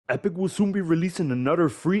Epic will soon be releasing another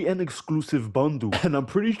free and exclusive bundle, and I'm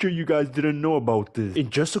pretty sure you guys didn't know about this. In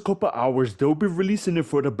just a couple hours, they'll be releasing it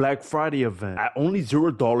for the Black Friday event. At only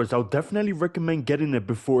 $0, I'll definitely recommend getting it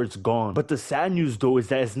before it's gone. But the sad news though is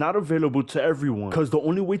that it's not available to everyone, because the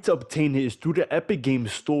only way to obtain it is through the Epic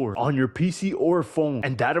Games Store, on your PC or phone,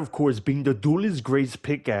 and that of course being the Duelist Grace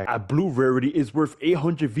pickaxe. At Blue Rarity is worth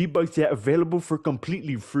 800 V-Bucks, yet available for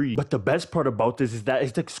completely free. But the best part about this is that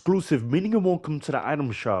it's exclusive, meaning it won't come to the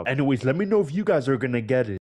item shop. Anyways, let me know if you guys are gonna get it.